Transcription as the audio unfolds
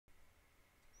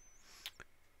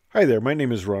Hi there, my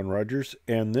name is Ron Rogers,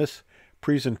 and this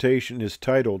presentation is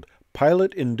titled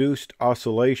Pilot-Induced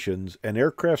Oscillations and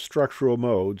Aircraft Structural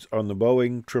Modes on the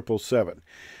Boeing 777.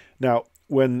 Now,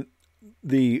 when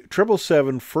the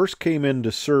 777 first came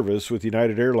into service with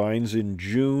United Airlines in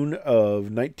June of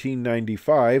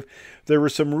 1995, there were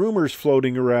some rumors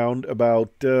floating around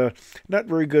about not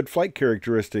very good flight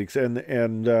characteristics,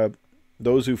 and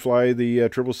those who fly the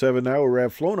 777 now or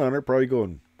have flown on it probably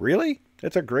going, really?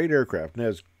 That's a great aircraft and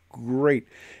has great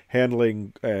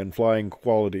handling and flying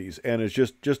qualities, and it's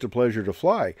just a pleasure to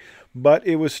fly. But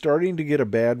it was starting to get a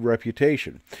bad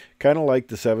reputation, kind of like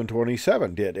the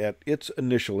 727 did at its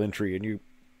initial entry. And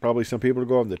probably some people are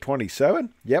going, the 27?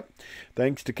 Yep,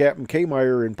 thanks to Captain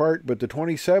Kmeyer in part, but the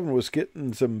 27 was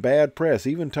getting some bad press.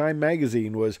 Even Time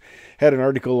magazine had an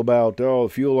article about,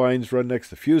 fuel lines run next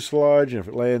to fuselage, and if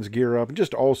it lands, gear up, and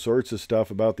just all sorts of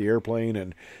stuff about the airplane.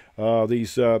 And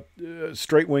these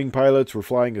straight wing pilots were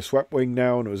flying a swept wing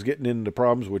now, and it was getting into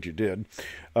problems, which it did.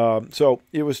 So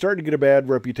it was starting to get a bad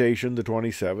reputation, the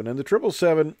 27. And the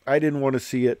 777, I didn't want to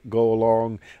see it go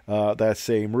along that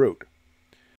same route.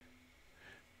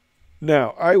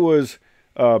 Now, I was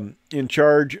in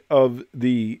charge of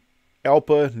the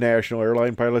ALPA, National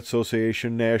Airline Pilots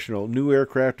Association National New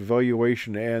Aircraft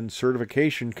Evaluation and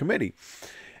Certification Committee.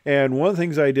 And one of the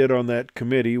things I did on that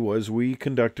committee was we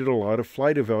conducted a lot of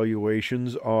flight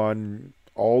evaluations on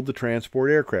all the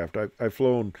transport aircraft. I've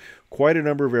flown quite a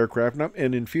number of aircraft,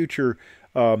 and in future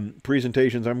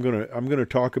presentations, I'm gonna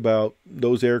talk about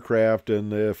those aircraft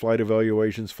and the flight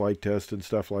evaluations, flight tests, and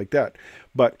stuff like that.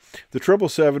 But the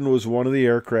 777 was one of the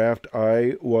aircraft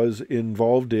I was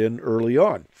involved in early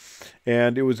on,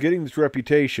 and it was getting this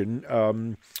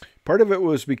reputation. Part of it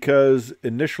was because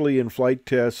initially in flight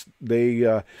tests,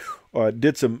 they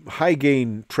did some high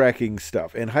gain tracking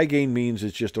stuff. And high gain means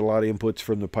it's just a lot of inputs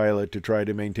from the pilot to try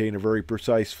to maintain a very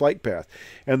precise flight path.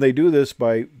 And they do this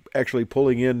by actually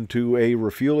pulling into a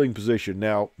refueling position.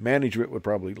 Now, management would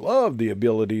probably love the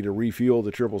ability to refuel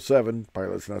the 777,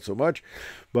 pilots not so much,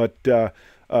 but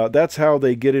that's how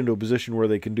they get into a position where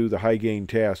they can do the high gain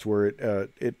task, where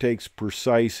it takes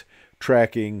precise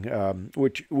tracking,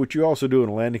 which you also do in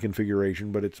a landing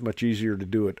configuration, but it's much easier to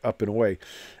do it up and away.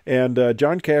 And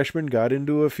John Cashman got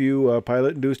into a few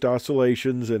pilot-induced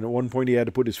oscillations, and at one point he had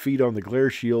to put his feet on the glare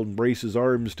shield and brace his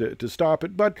arms to stop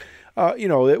it. But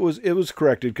it was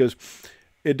corrected, because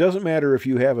it doesn't matter if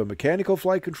you have a mechanical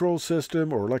flight control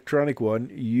system or electronic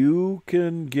one, you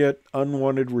can get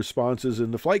unwanted responses in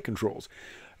the flight controls.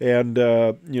 And,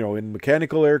 in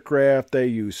mechanical aircraft, they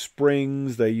use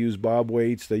springs, they use bob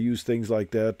weights, they use things like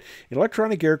that. In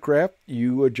electronic aircraft,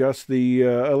 you adjust the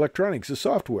electronics, the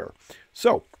software.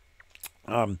 So,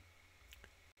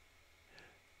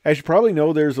 as you probably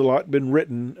know, there's a lot been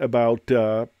written about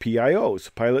PIOs,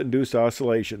 pilot-induced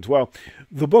oscillations. Well,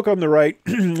 the book on the right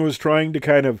was trying to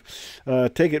kind of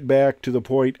take it back to the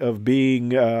point of being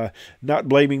not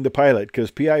blaming the pilot,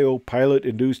 because PIO,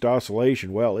 pilot-induced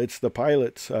oscillation, well, it's the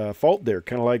pilot's fault there,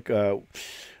 kind of like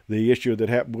the issue that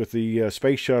happened with the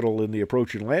space shuttle in the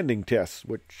approach and landing tests,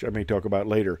 which I may talk about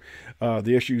later,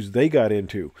 the issues they got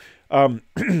into.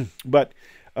 But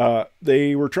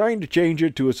they were trying to change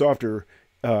it to a softer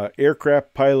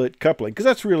aircraft pilot coupling, because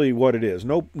that's really what it is.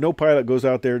 No pilot goes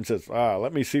out there and says,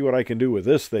 let me see what I can do with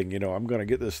this thing. I'm going to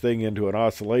get this thing into an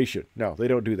oscillation. No, they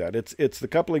don't do that. It's the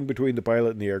coupling between the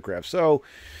pilot and the aircraft. So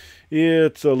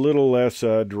it's a little less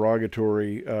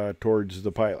derogatory towards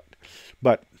the pilot.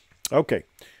 But okay.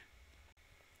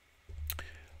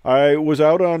 I was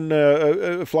out on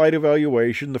a flight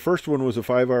evaluation. The first one was a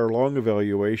 5-hour-long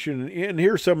evaluation. And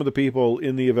here's some of the people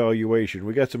in the evaluation.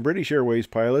 We got some British Airways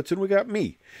pilots, and we got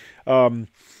me.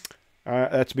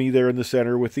 That's me there in the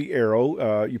center with the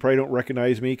arrow. You probably don't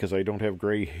recognize me because I don't have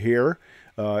gray hair.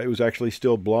 It was actually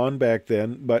still blonde back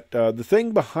then. But the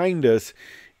thing behind us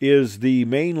is the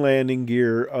main landing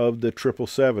gear of the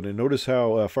 777. And notice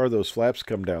how far those flaps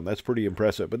come down. That's pretty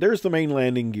impressive. But there's the main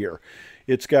landing gear.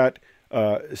 It's got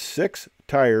 6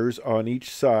 tires on each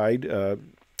side of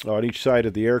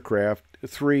the aircraft,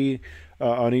 3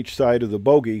 on each side of the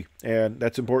bogie, and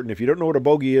that's important. If you don't know what a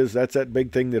bogie is, that's that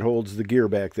big thing that holds the gear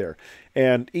back there.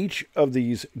 And each of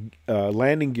these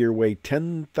landing gear weigh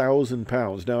 10,000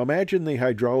 pounds. Now imagine the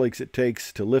hydraulics it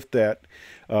takes to lift that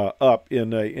up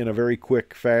in a very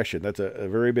quick fashion. That's a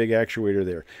very big actuator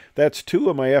there. That's 2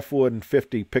 of my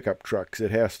F-150 pickup trucks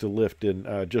it has to lift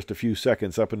in just a few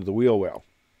seconds up into the wheel well.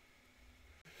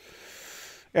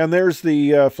 And there's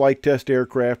the flight test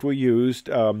aircraft we used.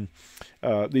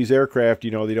 these aircraft,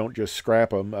 you know, they don't just scrap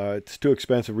them. It's too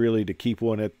expensive, really, to keep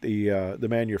one at the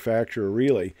manufacturer,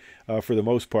 really, for the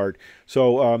most part.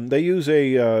 So they use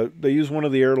one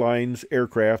of the airline's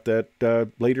aircraft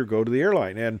that later go to the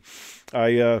airline. And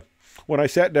when I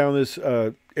sat down this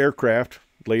aircraft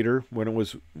later, when it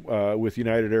was with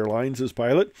United Airlines as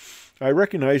pilot, I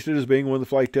recognized it as being one of the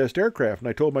flight test aircraft. And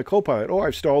I told my co-pilot, "Oh,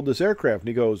 I've stalled this aircraft." And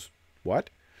he goes, "What?"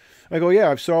 I go,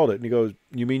 "Yeah, I've stalled it." And he goes,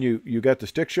 "You mean you got the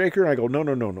stick shaker?" And I go,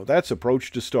 No. That's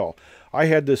approach to stall. I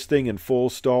had this thing in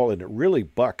full stall, and it really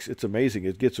bucks. It's amazing.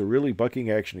 It gets a really bucking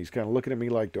action. He's kind of looking at me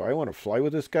like, do I want to fly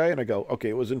with this guy? And I go, okay,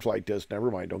 it was in flight test. Never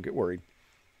mind. Don't get worried.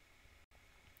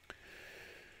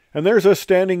 And there's us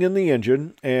standing in the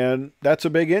engine, and that's a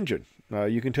big engine.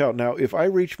 You can tell. Now, if I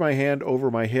reach my hand over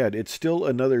my head, it's still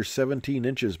another 17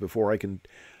 inches before I can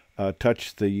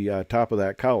touch the top of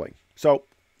that cowling. So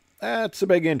that's a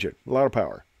big engine, a lot of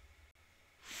power.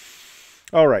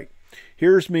 All right,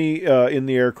 here's me in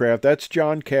the aircraft. That's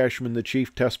John Cashman, the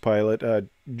chief test pilot.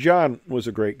 John was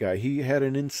a great guy. He had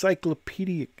an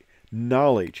encyclopedic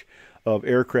knowledge of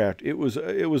aircraft. It was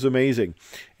amazing.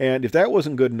 And if that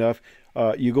wasn't good enough,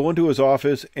 you go into his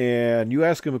office and you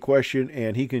ask him a question,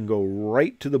 and he can go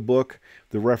right to the book,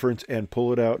 the reference, and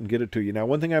pull it out and get it to you. Now,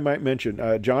 one thing I might mention,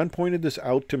 John pointed this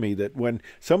out to me, that when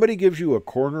somebody gives you a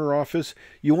corner office,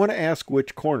 you want to ask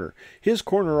which corner. His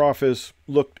corner office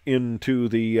looked into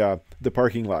the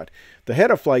parking lot. The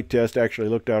head of flight test actually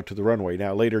looked out to the runway.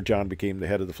 Now, later, John became the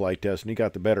head of the flight test, and he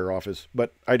got the better office,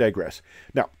 but I digress.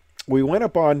 Now, we went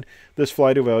up on this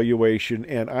flight evaluation,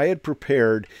 and I had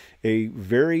prepared a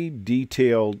very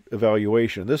detailed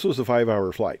evaluation. This was a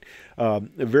 5-hour flight. A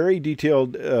very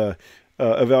detailed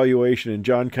evaluation, and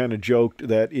John kind of joked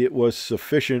that it was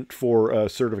sufficient for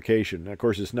certification. Of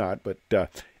course, it's not, but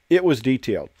it was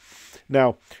detailed.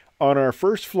 Now, on our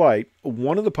first flight,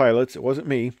 one of the pilots, it wasn't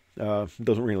me,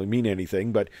 doesn't really mean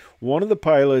anything, but one of the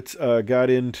pilots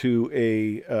got into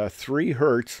a 3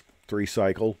 Hertz,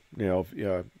 3-cycle,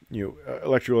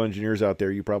 electrical engineers out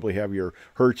there, you probably have your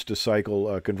Hertz to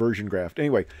cycle conversion graph.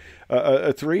 Anyway,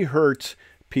 a 3 Hertz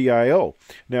PIO.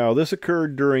 Now, this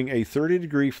occurred during a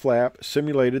 30-degree flap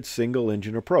simulated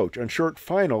single-engine approach. On short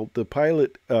final, the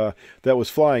pilot that was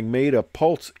flying made a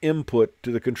pulse input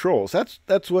to the controls.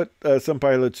 That's what some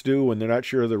pilots do when they're not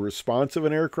sure of the response of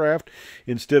an aircraft.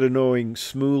 Instead of knowing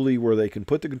smoothly where they can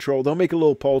put the control, they'll make a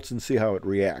little pulse and see how it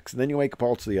reacts. And then you make a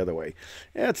pulse the other way.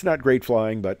 It's not great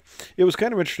flying, but it was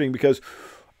kind of interesting because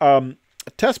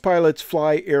test pilots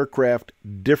fly aircraft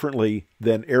differently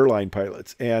than airline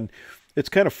pilots. And it's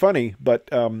kind of funny, but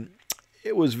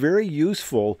it was very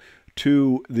useful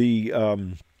to the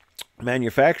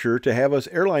manufacturer to have us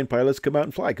airline pilots come out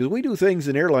and fly, because we do things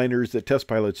in airliners that test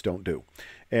pilots don't do.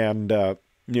 And,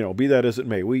 be that as it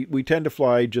may, we tend to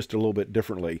fly just a little bit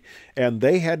differently. And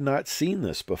they had not seen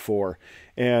this before.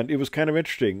 And it was kind of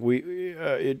interesting.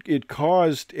 It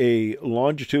caused a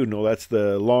longitudinal, that's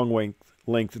the long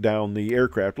length down the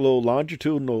aircraft, a little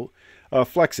longitudinal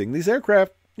flexing. These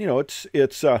aircraft,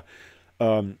 it's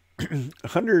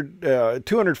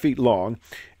 200 feet long,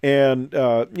 and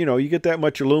you get that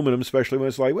much aluminum, especially when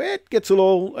it's like, well, it gets a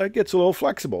little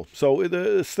flexible. So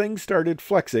this thing started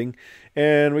flexing,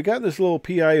 and we got this little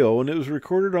PIO, and it was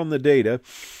recorded on the data.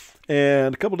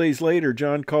 And a couple days later,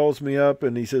 John calls me up,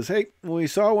 and he says, "Hey, we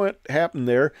saw what happened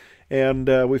there, and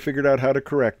we figured out how to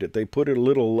correct it. They put a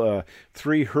little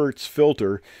 3 Hertz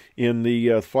filter in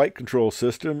the flight control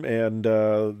system, and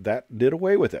that did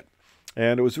away with it."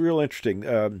 And it was real interesting.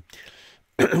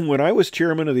 When I was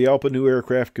chairman of the ALPA New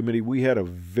Aircraft Committee, we had a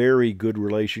very good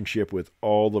relationship with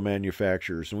all the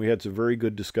manufacturers, and we had some very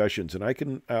good discussions.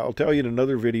 And I'll tell you in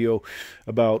another video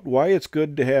about why it's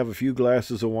good to have a few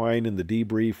glasses of wine in the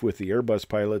debrief with the Airbus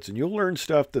pilots, and you'll learn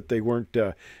stuff that they weren't,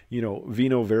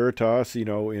 vino veritas,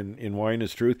 in Wine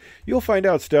is Truth. You'll find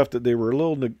out stuff that they were a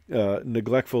little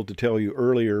neglectful to tell you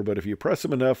earlier, but if you press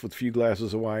them enough with a few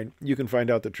glasses of wine, you can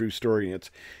find out the true story. It's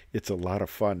a lot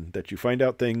of fun that you find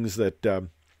out things that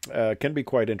can be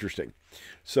quite interesting.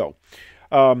 So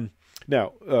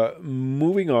now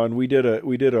moving on, we did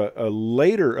a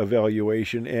later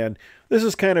evaluation, and this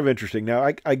is kind of interesting.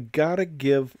 Now I gotta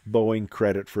give Boeing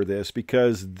credit for this,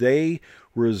 because they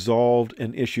resolved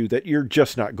an issue that you're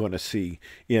just not going to see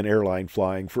in airline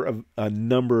flying for a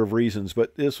number of reasons.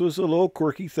 But this was a little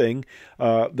quirky thing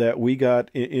that we got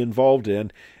involved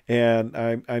in, and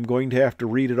I'm going to have to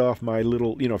read it off my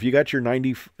little, if you got your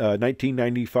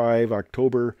 1995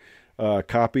 October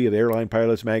copy of the Airline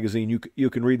Pilots magazine, you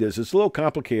can read this. It's a little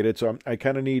complicated, so I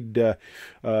kind of need to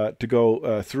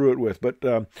go through it with. But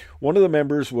one of the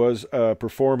members was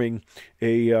performing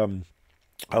a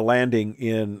landing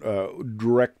in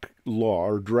direct law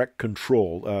or direct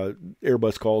control.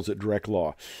 Airbus calls it direct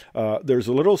law. There's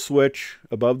a little switch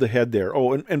above the head there.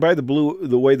 Oh, and by the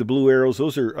way the blue arrows,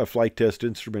 those are a flight test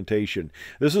instrumentation.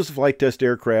 This is a flight test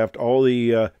aircraft. All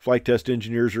the flight test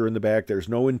engineers are in the back. There's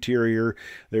no interior.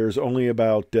 There's only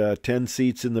about 10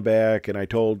 seats in the back. And I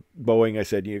told Boeing, I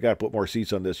said, you got to put more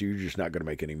seats on this. You're just not going to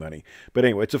make any money. But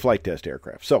anyway, it's a flight test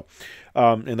aircraft. So,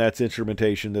 and that's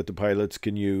instrumentation that the pilots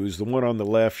can use. The one on the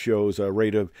left shows a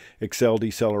rate of accel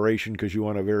deceleration because you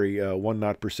want a very 1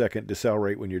 knot per second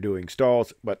decel when you're doing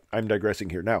stalls. But I'm digressing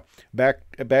here. Now, back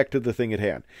to the thing at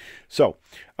hand. So,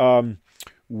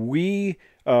 we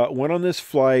went on this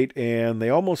flight, and they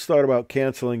almost thought about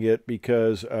canceling it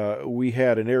because we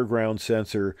had an air-ground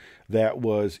sensor that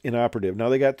was inoperative. Now,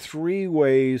 they got 3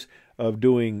 ways of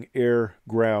doing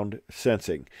air-ground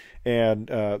sensing, and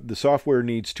the software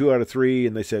needs 2 out of 3,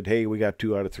 and they said, hey, we got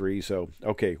 2 out of 3, so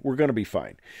okay, we're going to be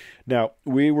fine. Now,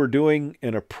 we were doing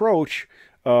an approach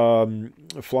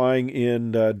flying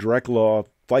in direct law,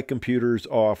 flight computers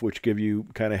off, which give you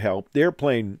kind of help. The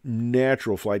airplane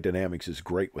natural flight dynamics is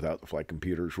great without the flight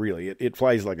computers, really. It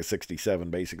flies like a 67,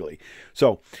 basically.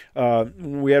 So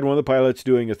we had one of the pilots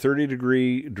doing a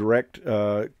 30-degree direct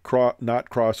not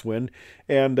crosswind,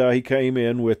 and he came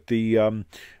in with the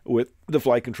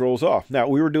flight controls off. Now,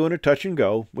 we were doing a touch and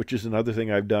go, which is another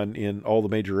thing I've done in all the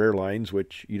major airlines,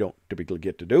 which you don't typically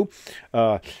get to do,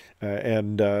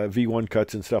 and V1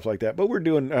 cuts and stuff like that. But we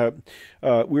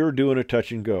were doing a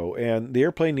touch and go, and the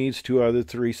airplane needs 2 out of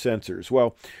 3 sensors.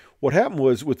 Well, what happened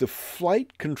was with the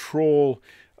flight control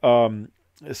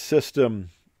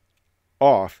system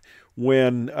off,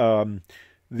 when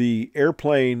the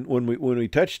airplane, when we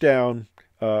touched down,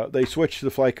 they switched the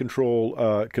flight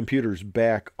control computers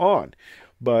back on.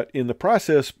 But in the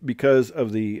process, because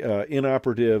of the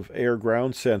inoperative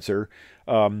air-ground sensor,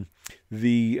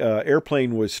 the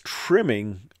airplane was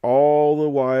trimming all the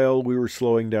while we were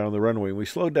slowing down the runway. We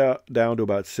slowed down to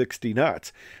about 60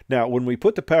 knots. Now, when we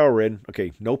put the power in,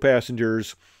 okay, no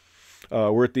passengers.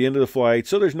 We're at the end of the flight,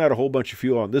 so there's not a whole bunch of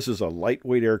fuel on. This is a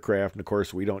lightweight aircraft, and of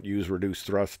course, we don't use reduced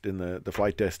thrust in the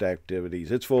flight test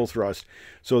activities. It's full thrust.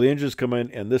 So the engines come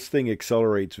in, and this thing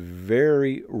accelerates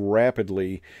very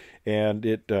rapidly, and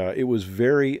it was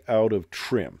very out of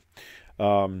trim.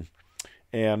 And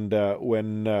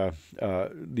when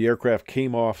the aircraft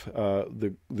came off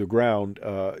the ground,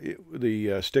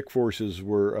 the stick forces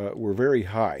were very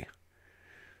high.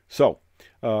 So,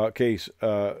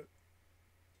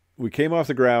 we came off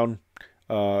the ground.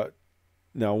 Now,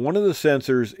 one of the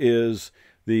sensors is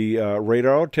the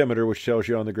radar altimeter, which tells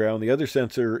you on the ground. The other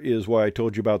sensor is why I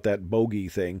told you about that bogey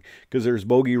thing, because there's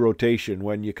bogey rotation.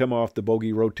 When you come off, the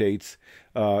bogey rotates,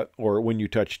 or when you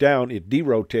touch down, it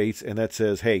derotates, and that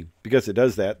says, hey, because it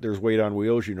does that, there's weight on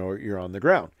wheels, you know you're on the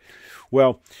ground.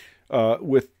 Well,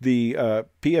 with the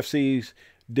PFCs,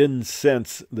 didn't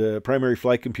sense the primary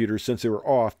flight computers, since they were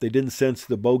off, they didn't sense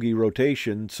the bogey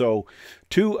rotation, so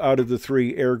 2 out of the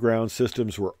 3 air-ground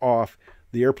systems were off.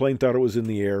 The airplane thought it was in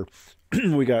the air.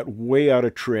 We got way out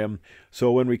of trim,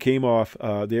 so when we came off,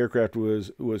 the aircraft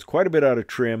was quite a bit out of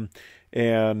trim,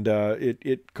 and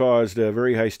it caused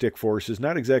very high stick forces,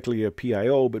 not exactly a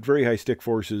PIO, but very high stick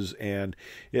forces, and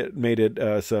it made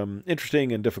it some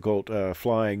interesting and difficult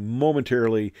flying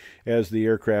momentarily as the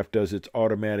aircraft does its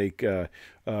automatic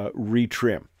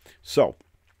retrim. So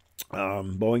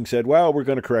Boeing said, well, we're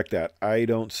going to correct that. I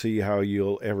don't see how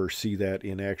you'll ever see that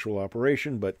in actual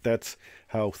operation, but that's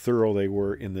how thorough they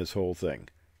were in this whole thing.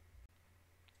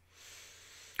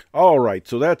 All right,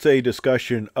 so that's a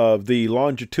discussion of the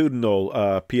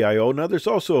longitudinal PIO. Now, there's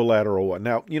also a lateral one.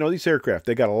 Now, you know, these aircraft,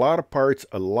 they got a lot of parts,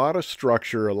 a lot of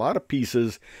structure, a lot of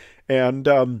pieces, and,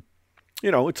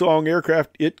 you know, it's a long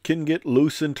aircraft. It can get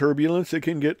loose in turbulence. It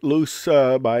can get loose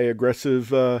by aggressive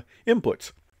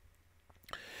inputs.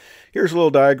 Here's a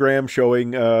little diagram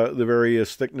showing the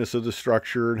various thickness of the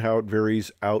structure and how it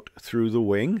varies out through the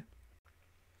wing.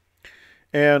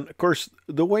 And, of course,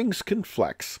 the wings can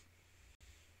flex.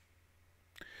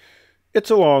 It's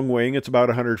a long wing. It's about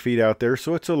 100 feet out there,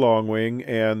 so it's a long wing,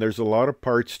 and there's a lot of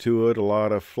parts to it, a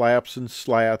lot of flaps and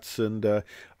slats and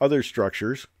other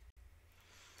structures.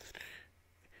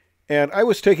 And I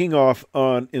was taking off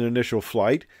on an initial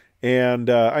flight, and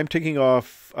I'm taking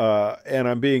off, and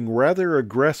I'm being rather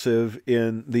aggressive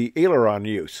in the aileron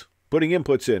use, putting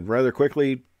inputs in rather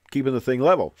quickly, keeping the thing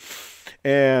level.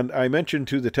 And I mentioned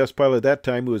to the test pilot at that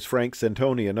time, who was Frank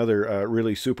Santoni, another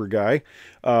really super guy,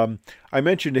 I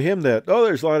mentioned to him that, oh,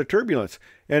 there's a lot of turbulence.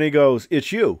 And he goes,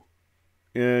 it's you.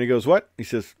 And he goes, what? He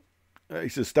says, he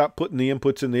says, stop putting the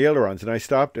inputs in the ailerons. And I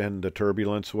stopped, and the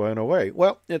turbulence went away.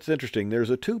 Well, it's interesting. There's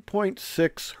a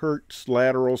 2.6 hertz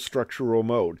lateral structural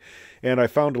mode. And I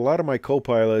found a lot of my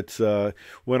co-pilots,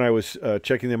 when I was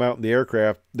checking them out in the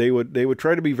aircraft, they would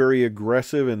try to be very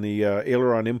aggressive in the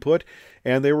aileron input,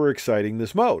 and they were exciting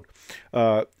this mode.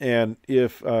 And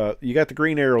if you got the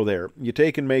green arrow there, you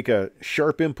take and make a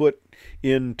sharp input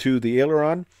into the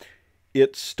aileron,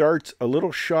 it starts a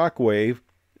little shock wave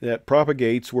that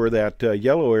propagates where that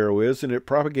yellow arrow is, and it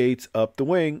propagates up the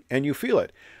wing, and you feel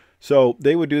it. So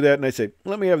they would do that, and I'd say,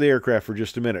 let me have the aircraft for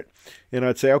just a minute. And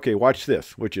I'd say, okay, watch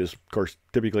this, which is, of course,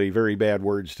 typically very bad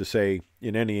words to say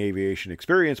in any aviation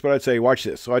experience, but I'd say, watch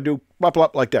this. So I'd do blop,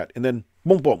 blop like that, and then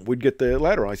boom, boom, we'd get the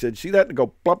lateral. I said, see that? And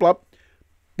go blop, blop,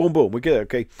 boom, boom. We get it,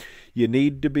 okay? You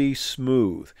need to be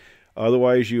smooth.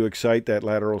 Otherwise, you excite that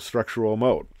lateral structural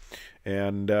mode.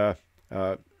 And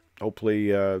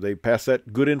hopefully they pass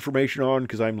that good information on,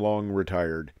 because I'm long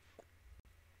retired.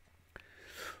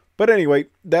 But anyway,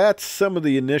 that's some of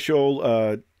the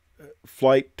initial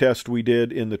flight test we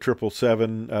did in the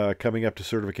 777 coming up to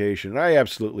certification. I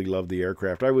absolutely love the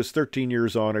aircraft. I was 13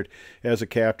 years on it as a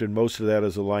captain, most of that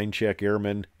as a line check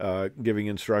airman, giving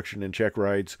instruction and check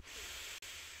rides.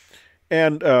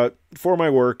 And for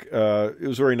my work, it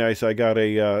was very nice. I got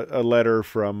a letter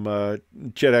from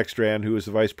Chet Ekstrand, who is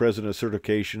the Vice President of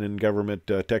Certification and Government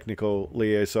Technical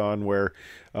Liaison, where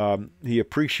he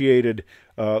appreciated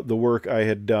the work I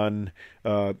had done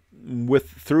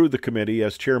through the committee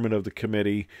as chairman of the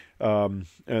committee, and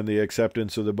the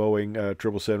acceptance of the Boeing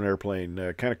 777 airplane.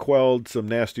 Kind of quelled some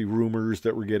nasty rumors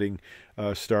that were getting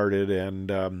started,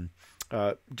 and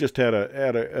just had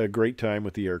a great time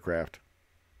with the aircraft.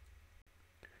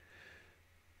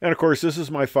 And of course, this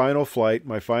is my final flight,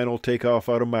 my final takeoff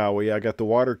out of Maui. I got the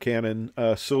water cannon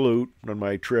salute on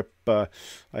my trip. I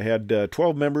had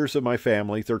 12 members of my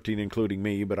family, 13 including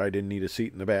me, but I didn't need a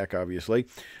seat in the back, obviously.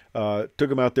 Took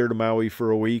them out there to Maui for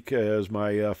a week as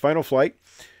my final flight,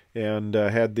 and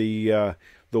had they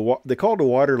call it a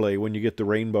water lay when you get the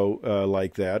rainbow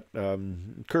like that.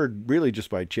 Occurred really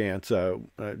just by chance.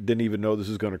 Didn't even know this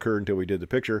was going to occur until we did the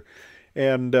picture.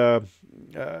 And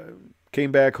came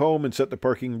back home and set the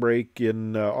parking brake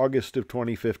in August of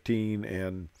 2015,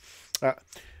 and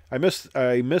I missed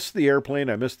the airplane,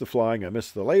 I missed the flying, I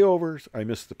missed the layovers, I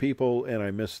missed the people, and I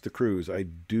missed the cruise. I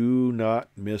do not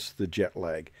miss the jet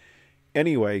lag.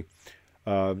 Anyway,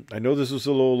 I know this was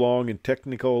a little long and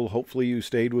technical. Hopefully you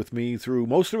stayed with me through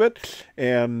most of it,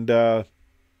 and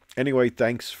anyway,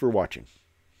 thanks for watching.